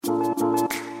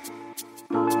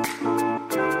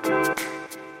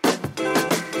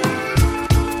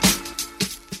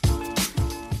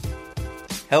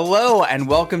Hello, and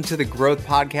welcome to the Growth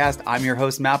Podcast. I'm your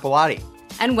host, Matt Bellotti.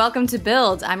 And welcome to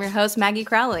Build. I'm your host, Maggie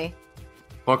Crowley.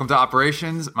 Welcome to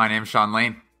Operations. My name's Sean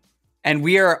Lane. And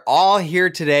we are all here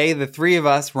today. The three of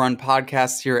us run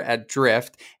podcasts here at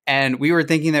Drift. And we were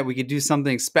thinking that we could do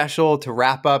something special to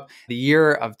wrap up the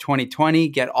year of 2020,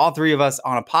 get all three of us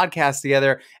on a podcast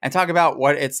together and talk about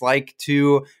what it's like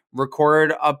to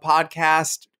record a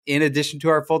podcast in addition to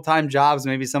our full-time jobs,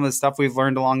 maybe some of the stuff we've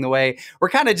learned along the way. We're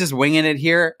kind of just winging it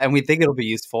here, and we think it'll be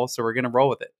useful, so we're going to roll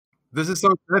with it. This is so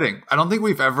exciting. I don't think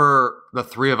we've ever, the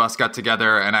three of us got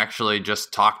together and actually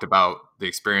just talked about the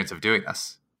experience of doing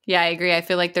this. Yeah, I agree. I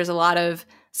feel like there's a lot of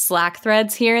Slack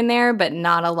threads here and there, but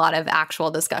not a lot of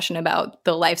actual discussion about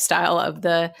the lifestyle of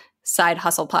the side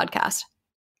hustle podcast.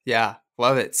 Yeah,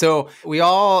 love it. So we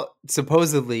all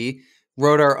supposedly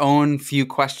wrote our own few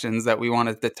questions that we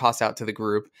wanted to toss out to the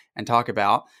group and talk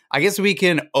about. I guess we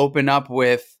can open up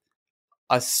with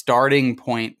a starting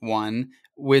point one,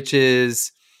 which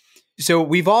is, so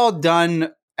we've all done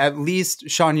at least,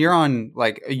 Sean, you're on,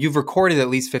 you've recorded at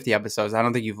least 50 episodes. I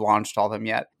don't think you've launched all of them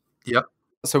yet. Yep.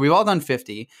 So we've all done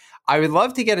 50. I would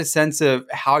love to get a sense of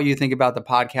how you think about the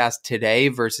podcast today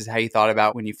versus how you thought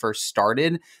about when you first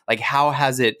started. Like, how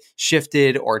has it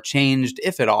shifted or changed,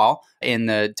 if at all, in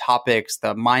the topics,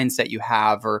 the mindset you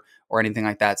have, or anything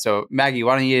like that? So Maggie,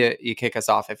 why don't you kick us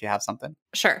off if you have something?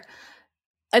 Sure.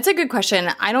 It's a good question.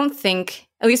 I don't think,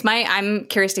 at least I'm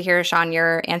curious to hear, Sean,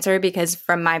 your answer, because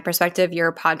from my perspective,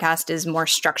 your podcast is more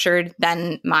structured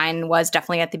than mine was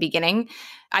definitely at the beginning.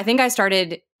 I think I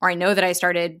started, or I know that I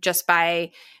started just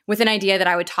with an idea that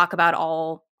I would talk about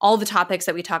all the topics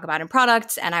that we talk about in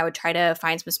products, and I would try to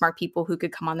find some smart people who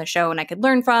could come on the show and I could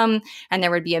learn from, and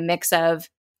there would be a mix of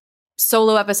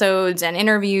solo episodes and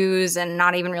interviews and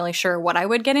not even really sure what I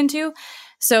would get into.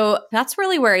 So that's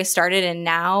really where I started. And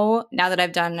now that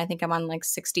I've done, I think I'm on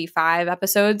 65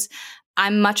 episodes,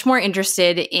 I'm much more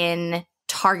interested in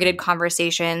targeted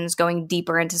conversations, going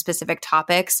deeper into specific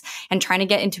topics and trying to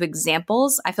get into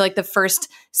examples. I feel like the first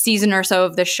season or so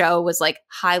of the show was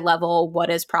high level, what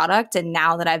is product? And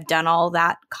now that I've done all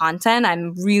that content,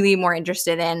 I'm really more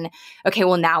interested in, okay,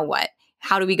 well, now what?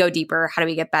 How do we go deeper? How do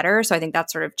we get better? So I think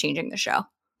that's sort of changing the show.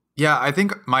 Yeah, I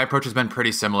think my approach has been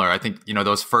pretty similar. I think,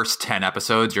 those first 10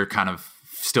 episodes, you're kind of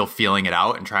still feeling it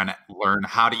out and trying to learn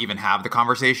how to even have the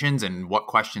conversations and what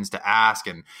questions to ask.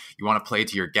 And you want to play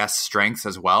to your guests' strengths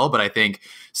as well. But I think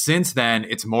since then,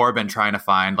 it's more been trying to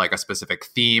find a specific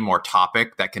theme or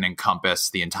topic that can encompass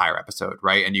the entire episode,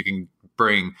 right? And you can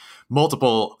bring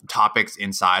multiple topics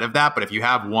inside of that. But if you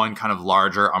have one kind of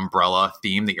larger umbrella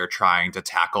theme that you're trying to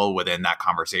tackle within that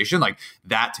conversation,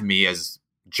 that to me is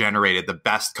generated the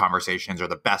best conversations or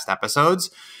the best episodes.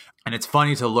 And it's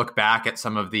funny to look back at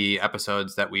some of the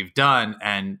episodes that we've done.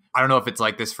 And I don't know if it's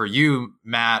like this for you,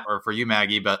 Matt, or for you,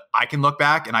 Maggie, but I can look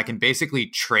back and I can basically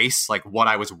trace what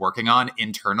I was working on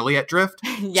internally at Drift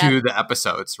to the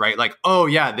episodes, right? Oh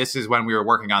yeah, this is when we were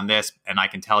working on this. And I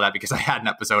can tell that because I had an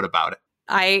episode about it.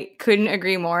 I couldn't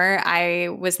agree more. I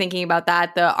was thinking about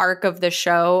that. The arc of the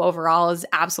show overall is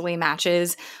absolutely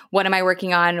matches. What am I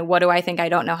working on? What do I think I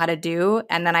don't know how to do?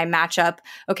 And then I match up,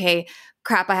 okay,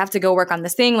 crap, I have to go work on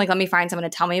this thing. Let me find someone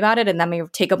to tell me about it. And then we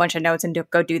take a bunch of notes and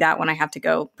go do that when I have to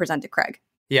go present to Craig.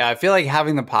 Yeah, I feel like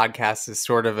having the podcast is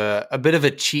sort of a bit of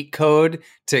a cheat code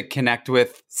to connect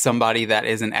with somebody that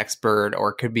is an expert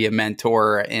or could be a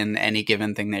mentor in any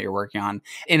given thing that you're working on.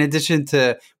 In addition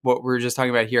to what we were just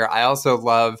talking about here, I also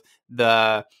love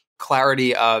the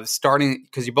clarity of starting,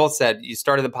 because you both said you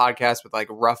started the podcast with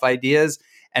rough ideas,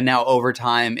 and now over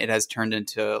time it has turned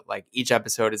into each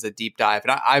episode is a deep dive.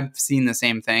 And I've seen the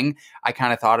same thing. I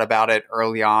kind of thought about it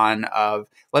early on of,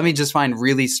 let me just find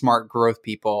really smart growth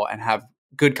people and have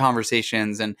good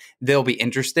conversations and they'll be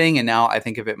interesting. And now I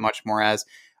think of it much more as,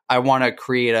 I want to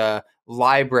create a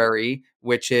library,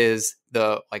 which is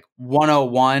the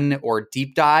 101 or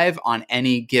deep dive on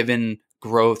any given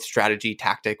growth strategy,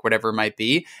 tactic, whatever it might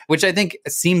be, which I think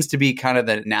seems to be kind of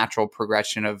the natural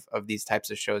progression of these types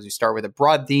of shows. You start with a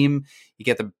broad theme, you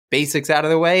get the basics out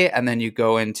of the way, and then you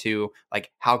go into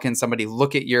how can somebody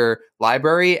look at your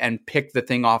library and pick the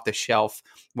thing off the shelf,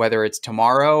 whether it's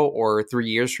tomorrow or 3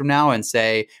 years from now, and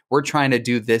say, we're trying to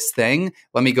do this thing.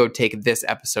 Let me go take this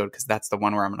episode because that's the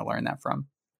one where I'm going to learn that from.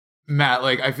 Matt,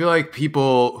 I feel like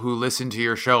people who listen to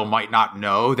your show might not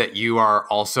know that you are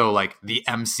also the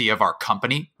MC of our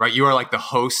company, right? You are the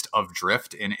host of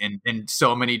Drift in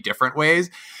so many different ways.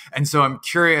 And so I'm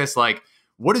curious,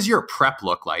 what does your prep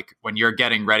look like when you're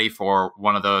getting ready for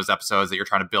one of those episodes that you're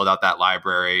trying to build out that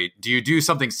library? Do you do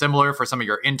something similar for some of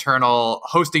your internal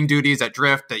hosting duties at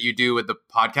Drift that you do with the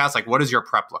podcast? What does your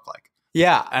prep look like?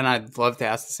 Yeah, and I'd love to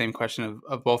ask the same question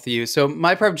of both of you. So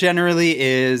my prep generally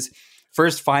is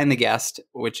first find the guest,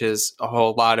 which is a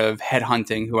whole lot of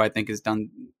headhunting who I think has done,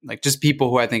 like just people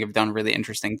who I think have done really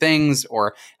interesting things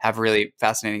or have really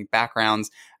fascinating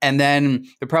backgrounds. And then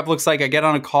the prep looks like I get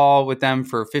on a call with them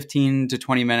for 15 to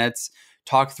 20 minutes,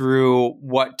 talk through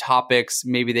what topics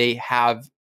maybe they have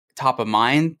top of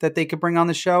mind that they could bring on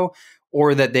the show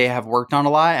or that they have worked on a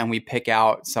lot. And we pick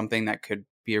out something that could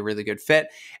be a really good fit.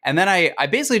 And then I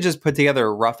basically just put together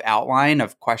a rough outline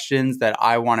of questions that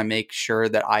I want to make sure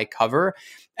that I cover.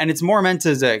 And it's more meant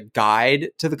as a guide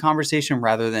to the conversation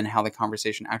rather than how the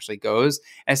conversation actually goes.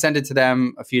 And I send it to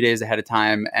them a few days ahead of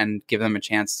time and give them a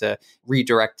chance to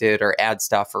redirect it or add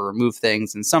stuff or remove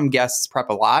things. And some guests prep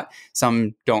a lot,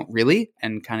 some don't really.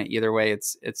 And kind of either way,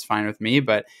 it's fine with me.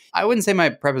 But I wouldn't say my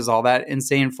prep is all that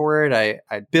insane for it.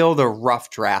 I build a rough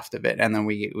draft of it and then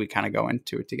we kind of go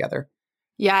into it together.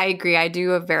 Yeah, I agree. I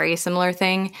do a very similar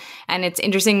thing. And it's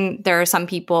interesting. There are some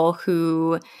people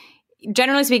who,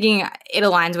 generally speaking, it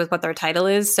aligns with what their title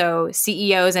is. So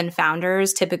CEOs and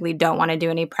founders typically don't want to do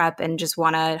any prep and just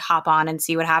want to hop on and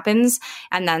see what happens.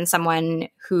 And then someone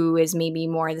who is maybe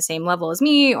more the same level as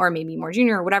me or maybe more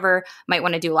junior or whatever might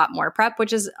want to do a lot more prep,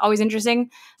 which is always interesting.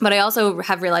 But I also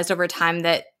have realized over time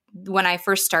that when I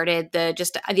first started, the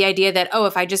idea that, oh,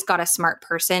 if I just got a smart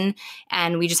person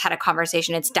and we just had a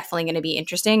conversation, it's definitely going to be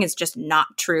interesting. It's just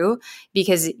not true,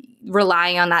 because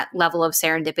relying on that level of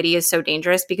serendipity is so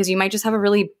dangerous because you might just have a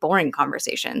really boring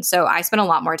conversation. So I spend a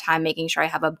lot more time making sure I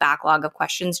have a backlog of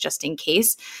questions just in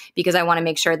case, because I want to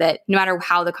make sure that no matter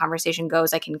how the conversation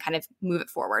goes, I can kind of move it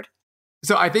forward.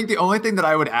 So I think the only thing that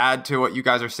I would add to what you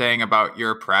guys are saying about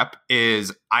your prep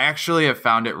is I actually have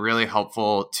found it really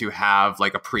helpful to have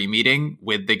like a pre-meeting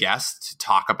with the guest to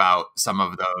talk about some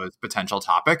of those potential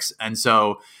topics. And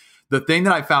so the thing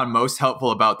that I found most helpful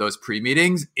about those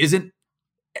pre-meetings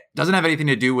doesn't have anything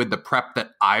to do with the prep that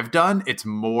I've done. It's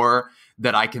more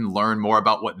that I can learn more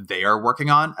about what they are working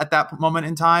on at that moment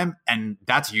in time. And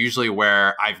that's usually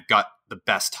where I've got the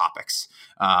best topics,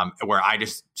 where I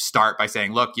just start by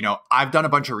saying, look, I've done a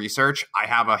bunch of research. I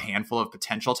have a handful of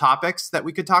potential topics that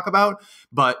we could talk about.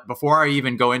 But before I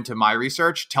even go into my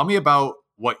research, tell me about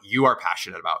what you are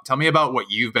passionate about. Tell me about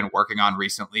what you've been working on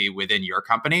recently within your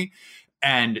company.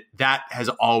 And that has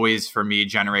always, for me,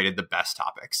 generated the best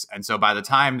topics. And so by the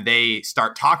time they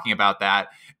start talking about that,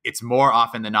 it's more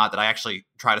often than not that I actually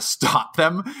try to stop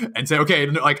them and say, okay,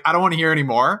 like, I don't want to hear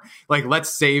anymore. Like, let's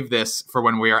save this for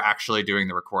when we are actually doing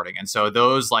the recording. And so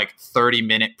those like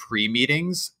 30-minute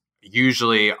pre-meetings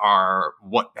usually are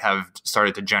what have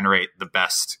started to generate the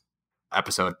best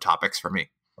episode topics for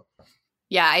me.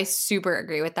 Yeah, I super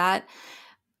agree with that.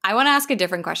 I want to ask a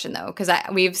different question, though, because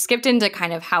we've skipped into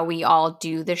kind of how we all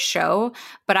do the show.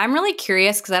 But I'm really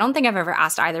curious, because I don't think I've ever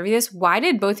asked either of you this. Why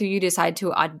did both of you decide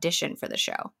to audition for the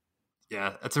show?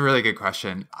 Yeah, that's a really good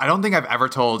question. I don't think I've ever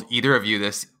told either of you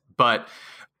this, but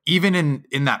even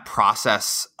in that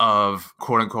process of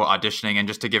quote unquote auditioning, and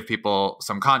just to give people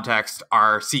some context,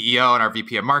 our CEO and our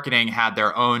VP of marketing had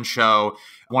their own show.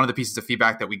 One of the pieces of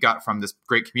feedback that we got from this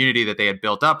great community that they had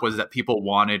built up was that people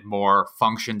wanted more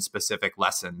function specific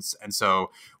lessons. And so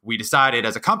we decided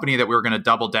as a company that we were going to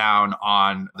double down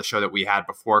on the show that we had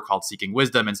before called Seeking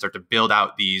Wisdom and start to build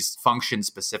out these function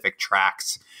specific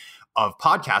tracks of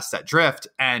podcasts at Drift.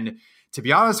 And to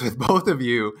be honest with both of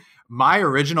you, my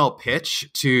original pitch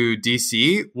to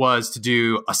DC was to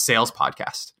do a sales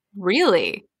podcast.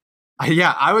 Really?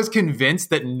 Yeah, I was convinced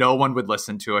that no one would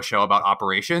listen to a show about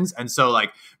operations. And so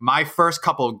like my first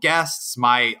couple of guests,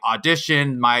 my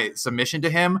audition, my submission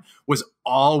to him was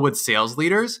all with sales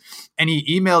leaders. And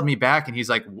he emailed me back and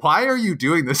he's like, why are you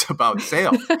doing this about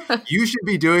sales? You should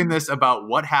be doing this about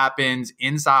what happens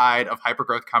inside of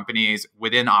hypergrowth companies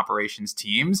within operations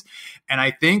teams. And I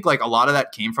think like a lot of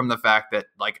that came from the fact that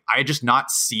like I just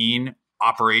not seen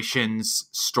operations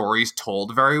stories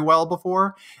told very well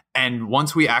before. And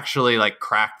once we actually like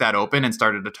cracked that open and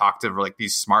started to talk to like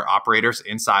these smart operators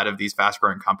inside of these fast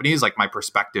growing companies, like my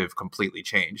perspective completely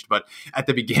changed. But at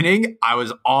the beginning, I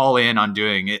was all in on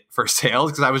doing it for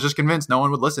sales because I was just convinced no one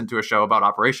would listen to a show about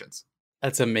operations.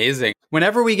 That's amazing.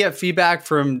 Whenever we get feedback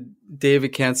from David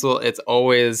Cancel, it's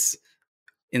always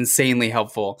insanely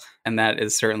helpful. And that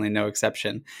is certainly no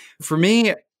exception. For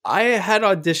me, I had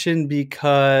auditioned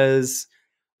because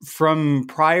from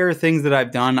prior things that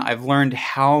I've done, I've learned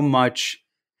how much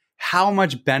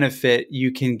benefit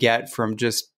you can get from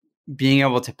just being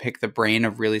able to pick the brain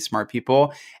of really smart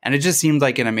people. And it just seemed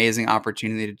like an amazing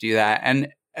opportunity to do that. And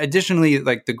additionally,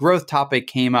 like the growth topic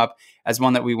came up as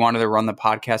one that we wanted to run the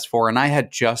podcast for. And I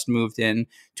had just moved in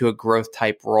to a growth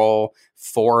type role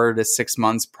 4 to 6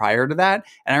 months prior to that.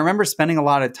 And I remember spending a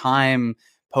lot of time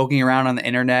poking around on the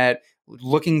internet,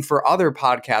 looking for other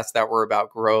podcasts that were about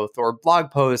growth or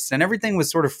blog posts, and everything was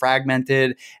sort of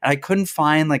fragmented. And I couldn't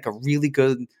find like a really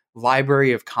good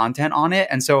library of content on it.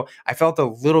 And so I felt a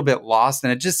little bit lost.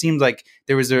 And it just seemed like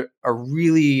there was a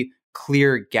really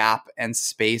clear gap and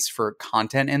space for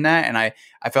content in that. And I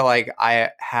felt like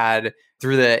I had,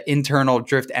 through the internal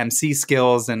Drift MC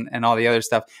skills and all the other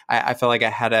stuff, I felt like I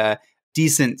had a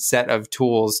decent set of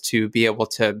tools to be able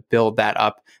to build that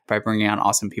up by bringing on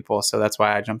awesome people. So that's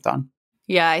why I jumped on.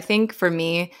 Yeah, I think for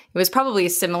me, it was probably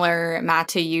similar, Matt,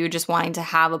 to you, just wanting to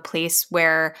have a place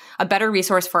where a better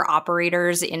resource for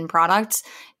operators in products,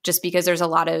 just because there's a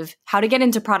lot of how to get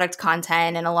into product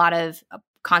content and a lot of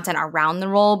content around the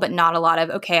role, but not a lot of,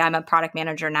 okay, I'm a product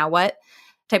manager, now what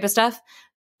type of stuff.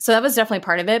 So that was definitely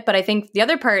part of it. But I think the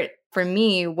other part for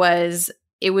me was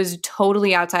it was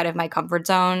totally outside of my comfort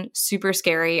zone, super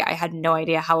scary. I had no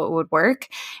idea how it would work.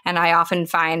 And I often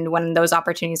find when those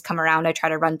opportunities come around, I try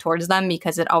to run towards them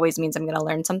because it always means I'm going to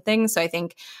learn something. So I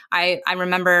think I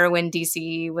remember when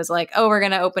DC was like, oh, we're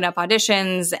going to open up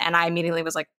auditions. And I immediately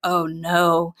was like, oh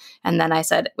no. And then I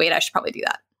said, wait, I should probably do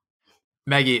that.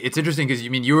 Maggie, it's interesting because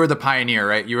you were the pioneer,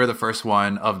 right? You were the first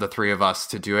one of the three of us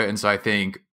to do it. And so I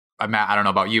think, Matt, I don't know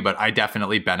about you, but I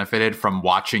definitely benefited from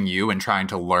watching you and trying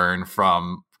to learn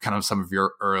from kind of some of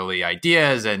your early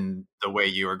ideas and the way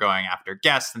you were going after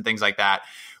guests and things like that.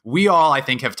 We all, I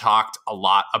think, have talked a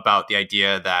lot about the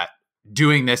idea that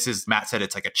doing this is, Matt said,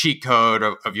 it's like a cheat code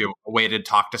of you, a way to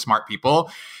talk to smart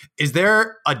people. Is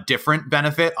there a different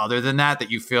benefit other than that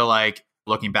you feel like,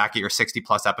 looking back at your 60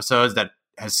 plus episodes, that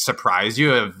has surprised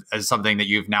you as something that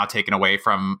you've now taken away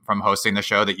from hosting the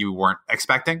show that you weren't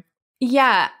expecting?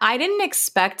 Yeah, I didn't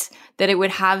expect that it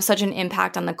would have such an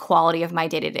impact on the quality of my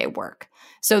day-to-day work.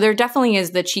 So there definitely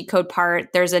is the cheat code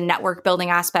part. There's a network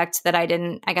building aspect that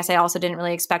I also didn't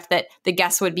really expect that the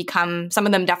guests would become, some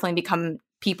of them definitely become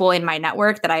people in my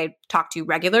network that I talk to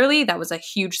regularly. That was a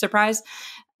huge surprise.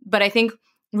 But I think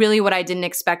really what I didn't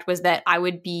expect was that I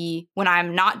would be, when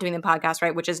I'm not doing the podcast,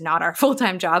 right, which is not our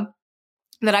full-time job,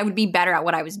 that I would be better at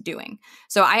what I was doing.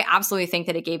 So I absolutely think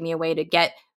that it gave me a way to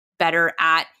get better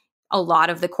at a lot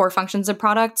of the core functions of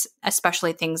products,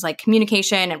 especially things like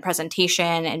communication and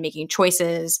presentation and making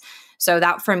choices. So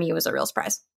that for me was a real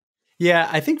surprise. Yeah,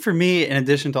 I think for me, in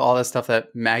addition to all the stuff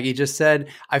that Maggie just said,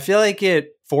 I feel like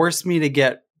it forced me to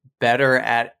get better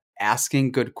at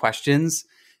asking good questions,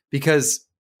 because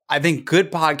I think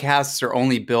good podcasts are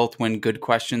only built when good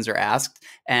questions are asked.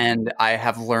 And I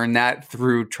have learned that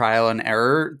through trial and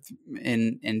error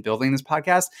in building this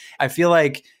podcast. I feel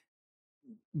like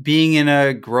being in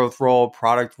a growth role,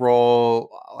 product role,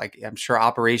 like I'm sure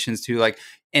operations too, like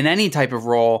in any type of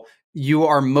role, you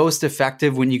are most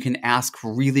effective when you can ask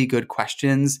really good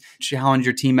questions, challenge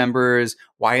your team members.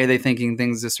 Why are they thinking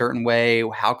things a certain way?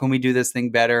 How can we do this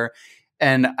thing better?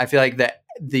 And I feel like that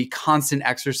the constant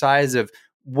exercise of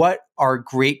what are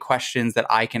great questions that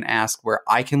I can ask where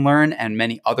I can learn and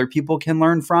many other people can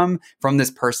learn from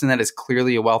this person that is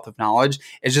clearly a wealth of knowledge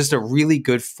is just a really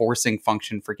good forcing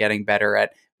function for getting better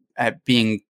at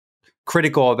being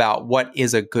critical about what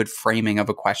is a good framing of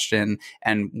a question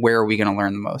and where are we going to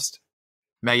learn the most.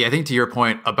 Maggie, I think to your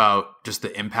point about just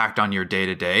the impact on your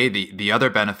day-to-day, the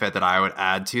other benefit that I would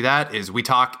add to that is we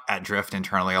talk at Drift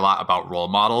internally a lot about role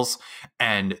models,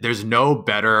 and there's no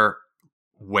better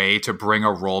way to bring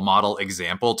a role model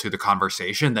example to the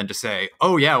conversation than to say,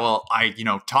 oh yeah, well, I,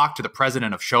 talked to the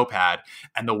president of Showpad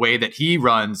and the way that he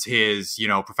runs his,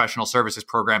 professional services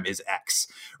program is X,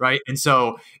 right? And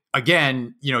so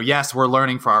again, yes, we're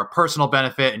learning for our personal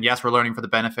benefit and yes, we're learning for the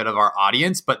benefit of our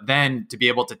audience, but then to be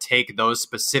able to take those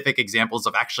specific examples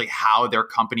of actually how their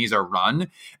companies are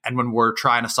run. And when we're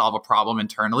trying to solve a problem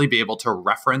internally, be able to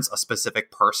reference a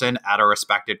specific person at a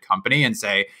respected company and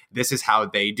say, this is how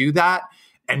they do that.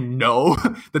 And know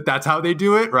that that's how they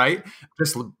do it, right?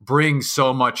 Just brings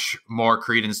so much more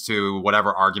credence to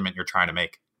whatever argument you're trying to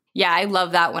make. Yeah, I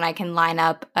love that when I can line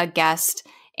up a guest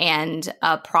and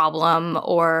a problem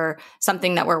or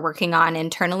something that we're working on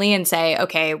internally and say,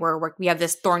 okay, we have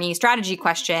this thorny strategy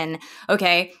question.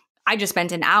 Okay, I just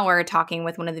spent an hour talking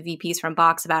with one of the VPs from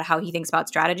Box about how he thinks about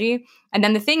strategy. And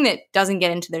then the thing that doesn't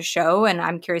get into the show, and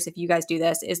I'm curious if you guys do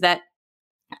this, is that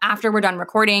after we're done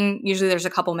recording, usually there's a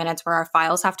couple minutes where our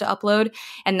files have to upload.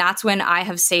 And that's when I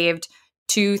have saved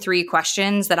 2-3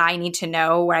 questions that I need to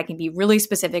know, where I can be really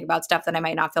specific about stuff that I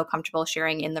might not feel comfortable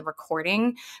sharing in the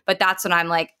recording. But that's when I'm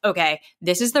like, okay,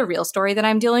 this is the real story that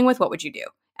I'm dealing with. What would you do?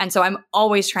 And so I'm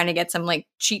always trying to get some like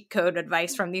cheat code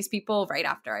advice from these people right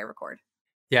after I record.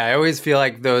 Yeah, I always feel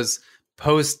like those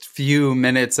post few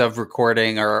minutes of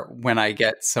recording are when I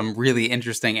get some really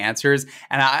interesting answers.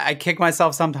 And I kick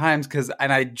myself sometimes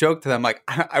and I joke to them like,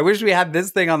 I wish we had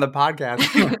this thing on the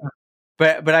podcast.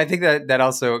 But I think that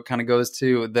also kind of goes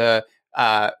to the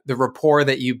rapport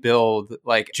that you build,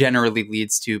 like generally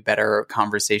leads to better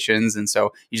conversations. And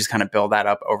so you just kind of build that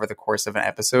up over the course of an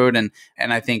episode. And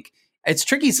I think it's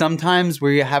tricky sometimes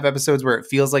where you have episodes where it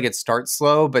feels like it starts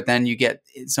slow, but then you get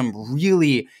some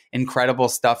really incredible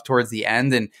stuff towards the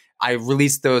end. And I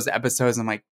released those episodes. And I'm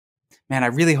like, man, I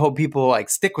really hope people like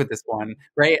stick with this one,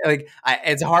 right? Like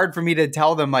it's hard for me to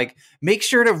tell them like, make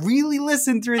sure to really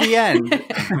listen through the end.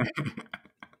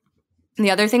 The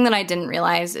other thing that I didn't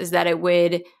realize is that it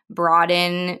would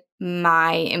broaden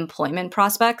my employment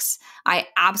prospects. I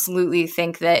absolutely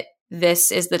think that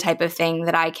this is the type of thing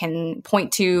that I can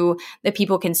point to, that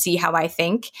people can see how I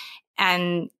think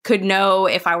and could know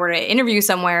if I were to interview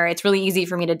somewhere. It's really easy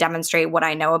for me to demonstrate what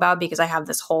I know about because I have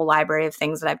this whole library of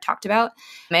things that I've talked about.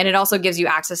 And it also gives you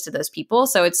access to those people.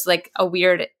 So it's like a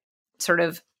weird sort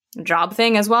of job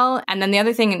thing as well. And then the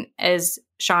other thing is,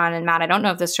 Sean and Matt, I don't know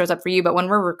if this shows up for you, but when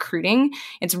we're recruiting,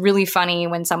 it's really funny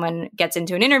when someone gets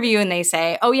into an interview and they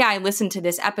say, oh yeah, I listened to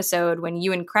this episode when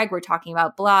you and Craig were talking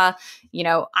about blah,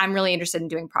 I'm really interested in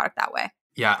doing product that way.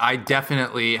 Yeah, I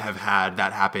definitely have had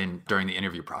that happen during the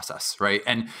interview process, right?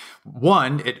 And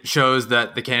one, it shows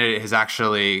that the candidate has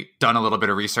actually done a little bit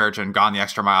of research and gone the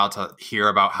extra mile to hear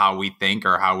about how we think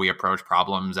or how we approach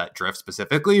problems at Drift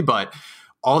specifically. But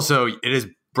also it is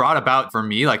brought about for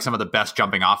me like some of the best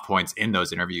jumping off points in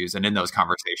those interviews and in those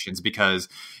conversations, because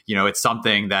it's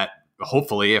something that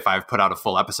hopefully if I've put out a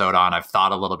full episode on, I've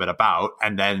thought a little bit about,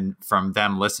 and then from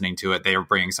them listening to it, they are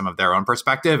bringing some of their own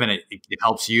perspective, and it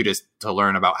helps you to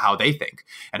learn about how they think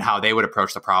and how they would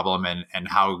approach the problem and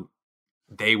how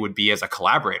they would be as a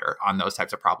collaborator on those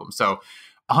types of problems. So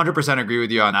 100% agree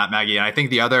with you on that, Maggie. And I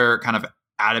think the other kind of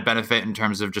added benefit in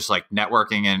terms of just like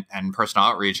networking and personal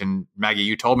outreach, and Maggie,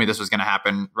 you told me this was going to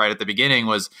happen right at the beginning,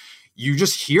 was you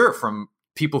just hear from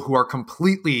people who are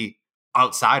completely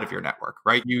outside of your network,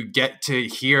 right? You get to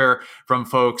hear from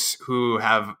folks who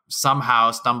have somehow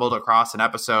stumbled across an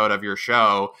episode of your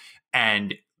show,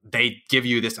 and they give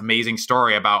you this amazing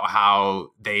story about how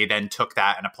they then took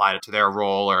that and applied it to their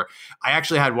role. Or I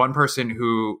actually had one person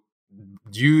who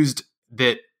used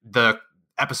the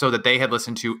episode that they had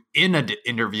listened to in an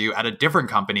interview at a different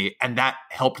company, and that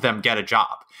helped them get a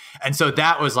job. And so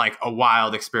that was like a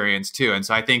wild experience too. And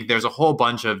so I think there's a whole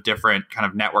bunch of different kind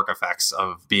of network effects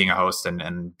of being a host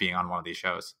and being on one of these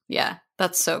shows. Yeah,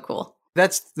 that's so cool.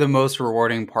 That's the most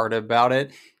rewarding part about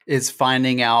it, is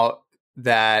finding out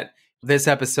that this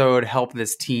episode helped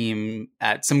this team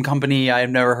at some company I've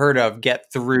never heard of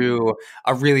get through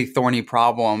a really thorny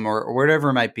problem or whatever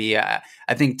it might be. I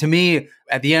think to me,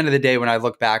 at the end of the day, when I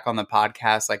look back on the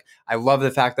podcast, like I love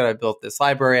the fact that I built this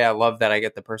library. I love that I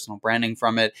get the personal branding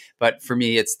from it. But for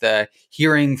me, it's the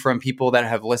hearing from people that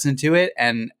have listened to it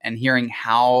and hearing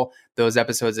how those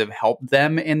episodes have helped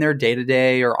them in their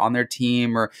day-to-day or on their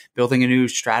team or building a new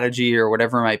strategy or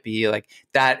whatever it might be. Like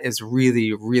that is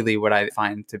really, really what I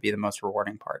find to be the most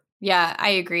rewarding part. Yeah, I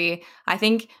agree. I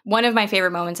think one of my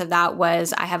favorite moments of that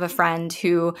was I have a friend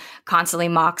who constantly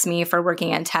mocks me for working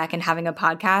in tech and having a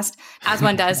podcast, as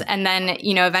one does. And then,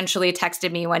 eventually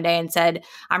texted me one day and said,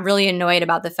 I'm really annoyed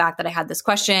about the fact that I had this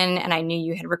question and I knew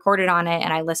you had recorded on it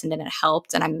and I listened and it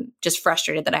helped. And I'm just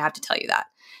frustrated that I have to tell you that.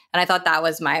 And I thought that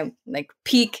was my like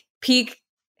peak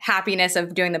happiness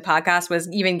of doing the podcast, was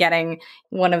even getting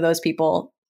one of those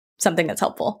people something that's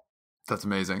helpful. That's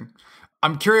amazing.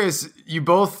 I'm curious, you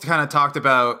both kind of talked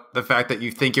about the fact that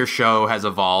you think your show has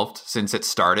evolved since it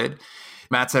started.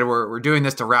 Matt said we're doing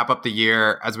this to wrap up the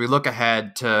year. As we look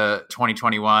ahead to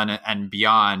 2021 and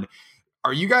beyond,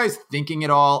 are you guys thinking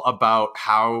at all about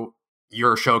how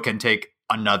your show can take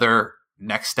another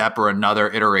next step or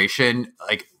another iteration?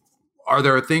 Like, are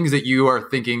there things that you are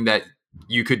thinking that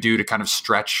you could do to kind of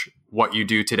stretch what you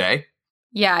do today?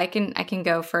 Yeah, I can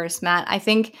go first, Matt. I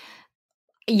think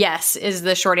yes is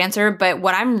the short answer, but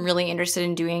what I'm really interested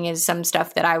in doing is some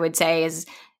stuff that I would say is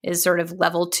sort of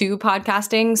level 2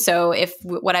 podcasting. So if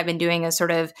what I've been doing is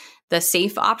sort of the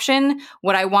safe option,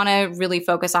 what I want to really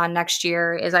focus on next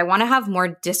year is I want to have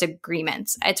more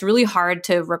disagreements. It's really hard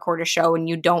to record a show when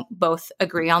you don't both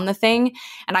agree on the thing.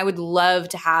 And I would love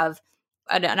to have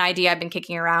an idea I've been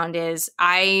kicking around is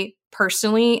I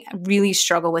personally really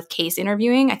struggle with case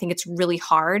interviewing. I think it's really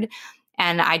hard.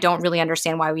 And I don't really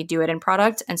understand why we do it in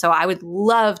product. And so I would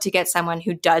love to get someone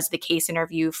who does the case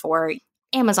interview for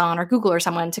Amazon or Google or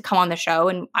someone to come on the show,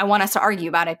 and I want us to argue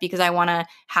about it because I want to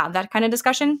have that kind of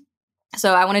discussion.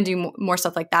 So I want to do more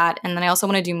stuff like that. And then I also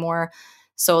want to do more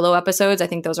solo episodes. I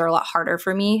think those are a lot harder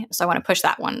for me. So I want to push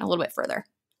that one a little bit further.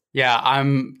 Yeah,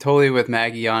 I'm totally with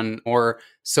Maggie on more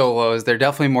solos. They're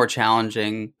definitely more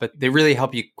challenging, but they really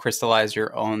help you crystallize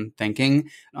your own thinking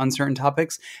on certain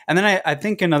topics. And then I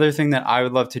think another thing that I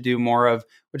would love to do more of,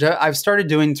 which I've started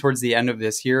doing towards the end of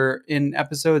this year in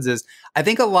episodes, is I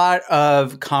think a lot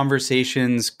of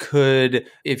conversations could,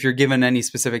 if you're given any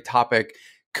specific topic,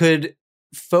 could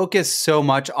focus so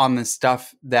much on the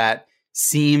stuff that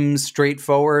seems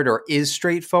straightforward or is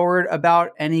straightforward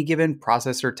about any given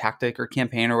process or tactic or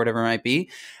campaign or whatever it might be.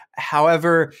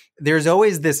 However, there's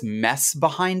always this mess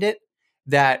behind it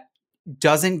that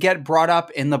doesn't get brought up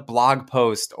in the blog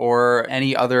post or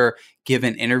any other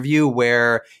given interview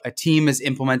where a team is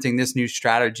implementing this new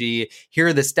strategy. Here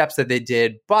are the steps that they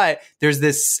did. But there's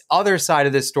this other side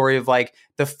of this story of like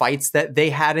the fights that they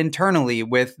had internally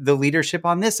with the leadership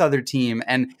on this other team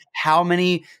and how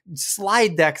many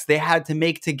slide decks they had to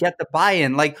make to get the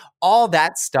buy-in, like all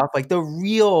that stuff, like the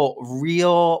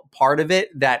real part of it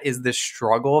that is the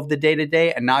struggle of the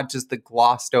day-to-day and not just the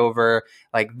glossed over,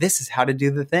 like this is how to do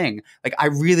the thing. Like I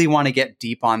really want to get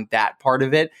deep on that part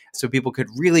of it so people could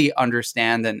really understand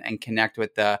and connect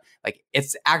with the, like,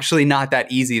 it's actually not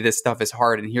that easy. This stuff is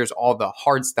hard. And here's all the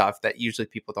hard stuff that usually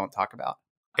people don't talk about.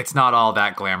 It's not all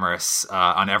that glamorous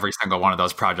on every single one of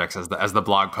those projects as the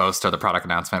blog post or the product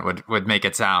announcement would make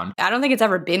it sound. I don't think it's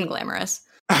ever been glamorous.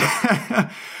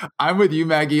 I'm with you,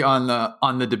 Maggie, on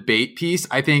the debate piece.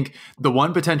 I think the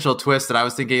one potential twist that I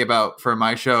was thinking about for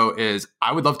my show is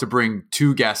I would love to bring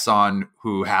two guests on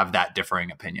who have that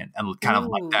differing opinion and kind of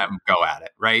let them go at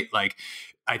it, right? Like,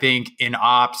 I think in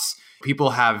ops,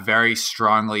 people have very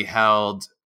strongly held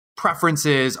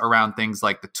preferences around things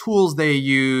like the tools they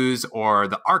use or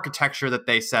the architecture that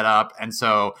they set up. And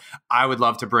so I would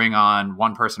love to bring on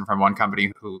one person from one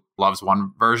company who loves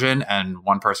one version and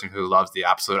one person who loves the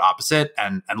absolute opposite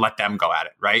and let them go at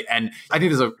it, right? And I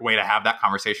think there's a way to have that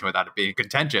conversation without it being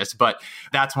contentious, but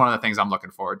that's one of the things I'm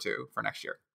looking forward to for next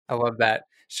year. I love that.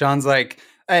 Sean's like,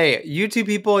 hey, you two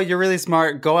people, you're really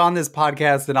smart. Go on this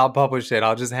podcast and I'll publish it.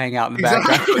 I'll just hang out in the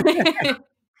background.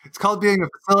 It's called being a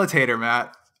facilitator,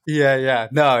 Matt. Yeah.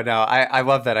 No. I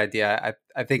love that idea.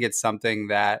 I think it's something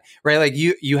that, right, like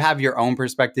you have your own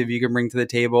perspective you can bring to the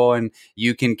table and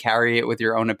you can carry it with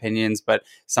your own opinions, but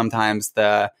sometimes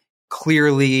the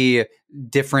clearly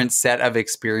different set of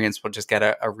experience will just get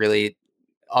a really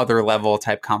other level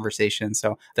type conversation.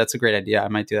 So that's a great idea. I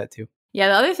might do that too. Yeah,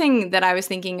 the other thing that I was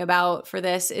thinking about for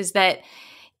this is that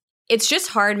it's just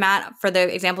hard, Matt, for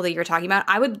the example that you're talking about.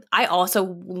 I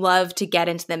also love to get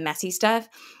into the messy stuff,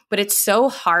 but it's so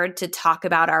hard to talk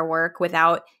about our work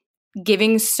without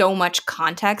giving so much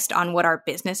context on what our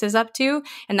business is up to.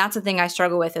 And that's the thing I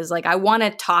struggle with is like, I want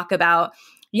to talk about,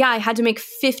 yeah, I had to make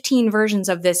 15 versions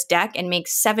of this deck and make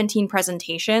 17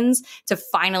 presentations to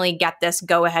finally get this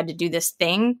go ahead to do this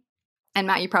thing. And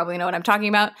Matt, you probably know what I'm talking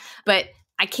about, but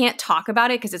I can't talk about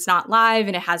it because it's not live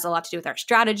and it has a lot to do with our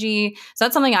strategy. So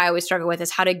that's something I always struggle with is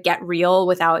how to get real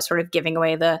without sort of giving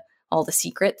away all the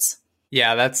secrets.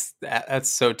 Yeah, that's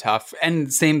so tough.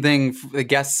 And same thing, the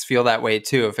guests feel that way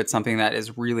too. If it's something that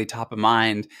is really top of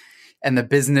mind and the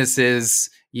businesses,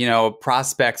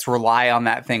 prospects rely on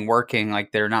that thing working,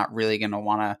 like they're not really going to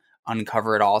want to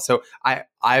uncover it all. So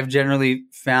I've generally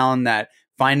found that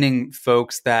finding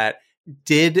folks that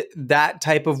did that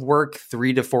type of work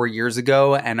 3 to 4 years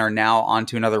ago and are now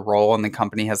onto another role and the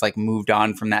company has like moved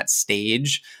on from that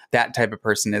stage, that type of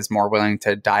person is more willing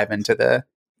to dive into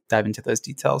those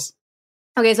details.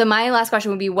 Okay, so my last question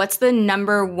would be, what's the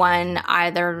number one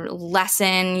either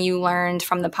lesson you learned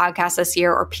from the podcast this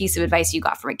year or piece of advice you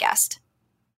got from a guest?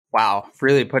 Wow,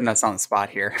 really putting us on the spot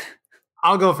here.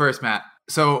 I'll go first, Matt.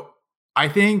 So I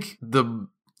think the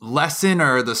lesson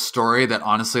or the story that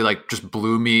honestly like just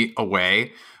blew me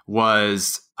away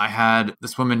was I had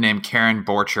this woman named Karen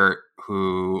Borchert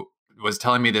who was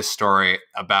telling me this story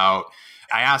about,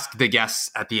 I asked the guests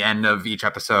at the end of each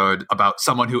episode about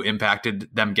someone who impacted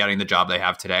them getting the job they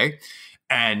have today.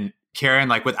 And Karen,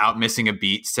 like without missing a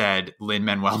beat, said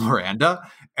Lin-Manuel Miranda.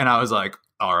 And I was like,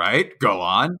 all right, go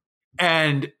on.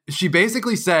 And she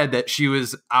basically said that she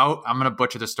was out, I'm going to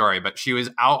butcher the story, but she was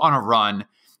out on a run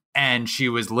and she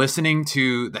was listening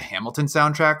to the Hamilton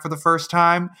soundtrack for the first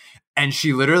time. And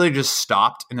she literally just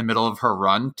stopped in the middle of her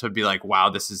run to be like, wow,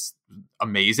 this is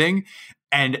amazing.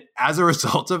 And as a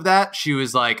result of that, she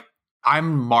was like,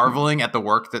 I'm marveling at the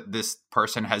work that this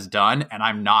person has done. And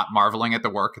I'm not marveling at the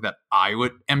work that I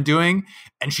am doing.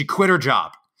 And she quit her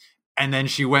job. And then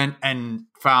she went and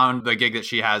found the gig that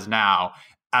she has now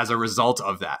as a result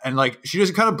of that. And like, she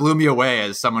just kind of blew me away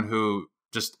as someone who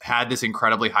just had this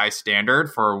incredibly high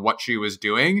standard for what she was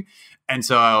doing. And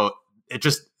so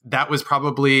that was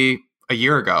probably a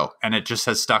year ago. And it just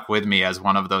has stuck with me as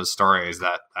one of those stories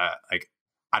that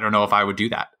I don't know if I would do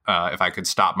that. If I could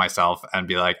stop myself and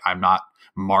be like, I'm not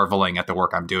marveling at the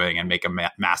work I'm doing and make a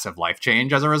massive life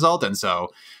change as a result. And so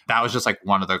that was just like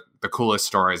one of the coolest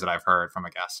stories that I've heard from a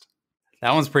guest.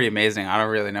 That one's pretty amazing. I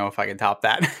don't really know if I can top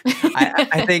that.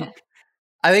 I think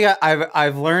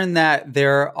I've learned that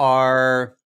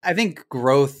I think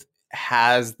growth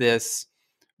has this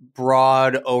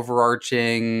broad,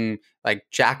 overarching, like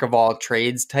jack of all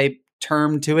trades type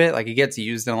term to it. Like it gets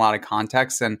used in a lot of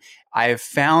contexts. And I've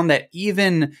found that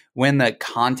even when the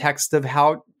context of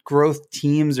how growth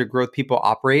teams or growth people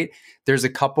operate, there's a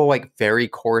couple like very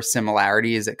core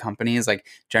similarities at companies. Like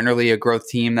generally a growth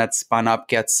team that's spun up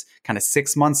gets kind of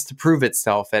 6 months to prove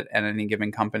itself at any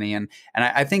given company. And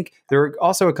I think there are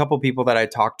also a couple people that I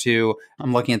talked to.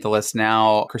 I'm looking at the list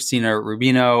now. Christina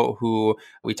Rubino, who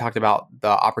we talked about the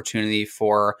opportunity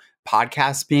for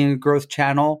podcasts being a growth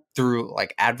channel through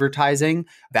like advertising.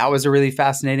 That was a really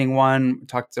fascinating one. We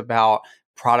talked about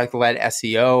product-led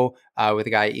SEO with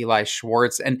the guy Eli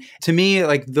Schwartz. And to me,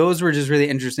 like those were just really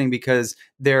interesting because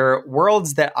they're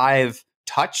worlds that I've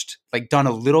touched, like done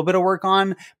a little bit of work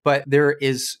on, but there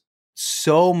is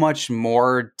so much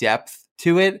more depth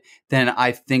to it than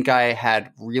I think I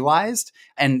had realized.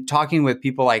 And talking with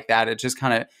people like that, it just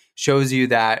kind of shows you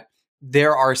that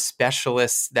there are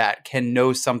specialists that can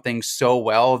know something so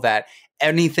well that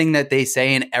anything that they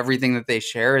say and everything that they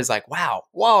share is like, wow,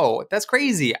 whoa, that's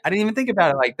crazy. I didn't even think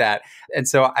about it like that. And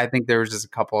so I think there was just a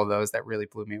couple of those that really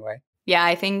blew me away. Yeah,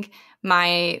 I think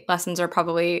my lessons are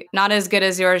probably not as good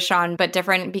as yours, Sean, but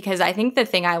different because I think the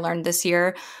thing I learned this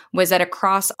year was that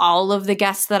across all of the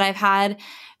guests that I've had,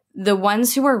 the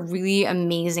ones who are really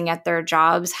amazing at their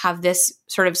jobs have this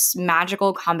sort of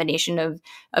magical combination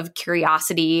of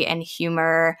curiosity and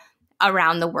humor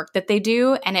around the work that they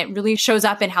do. And it really shows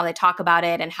up in how they talk about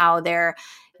it and how they're,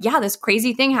 this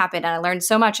crazy thing happened and I learned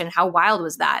so much and how wild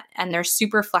was that? And they're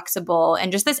super flexible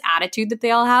and just this attitude that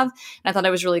they all have. And I thought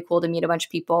it was really cool to meet a bunch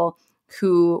of people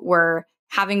who were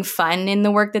having fun in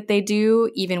the work that they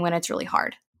do, even when it's really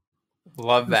hard.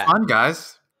 Love that. Fun,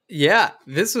 guys. Yeah,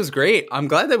 this was great. I'm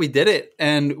glad that we did it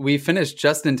and we finished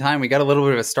just in time. We got a little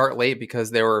bit of a start late because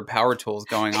there were power tools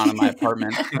going on in my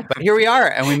apartment, but here we are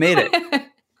and we made it.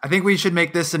 I think we should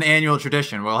make this an annual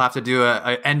tradition. We'll have to do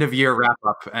a end of year wrap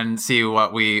up and see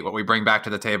what we bring back to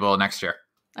the table next year.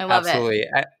 I love Absolutely.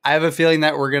 it. I have a feeling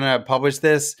that we're going to publish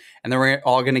this and then we're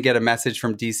all going to get a message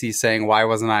from DC saying, why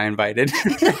wasn't I invited?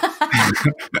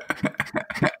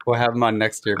 We'll have him on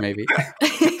next year, maybe.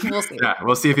 We'll see. Yeah,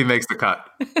 we'll see if he makes the cut.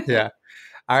 Yeah.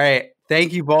 All right.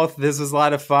 Thank you both. This was a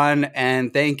lot of fun.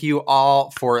 And thank you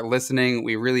all for listening.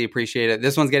 We really appreciate it.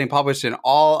 This one's getting published in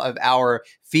all of our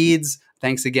feeds.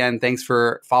 Thanks again. Thanks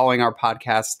for following our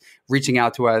podcast, reaching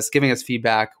out to us, giving us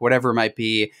feedback, whatever it might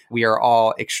be. We are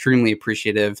all extremely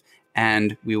appreciative,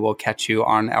 and we will catch you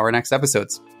on our next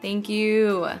episodes. Thank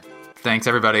you. Thanks,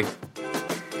 everybody.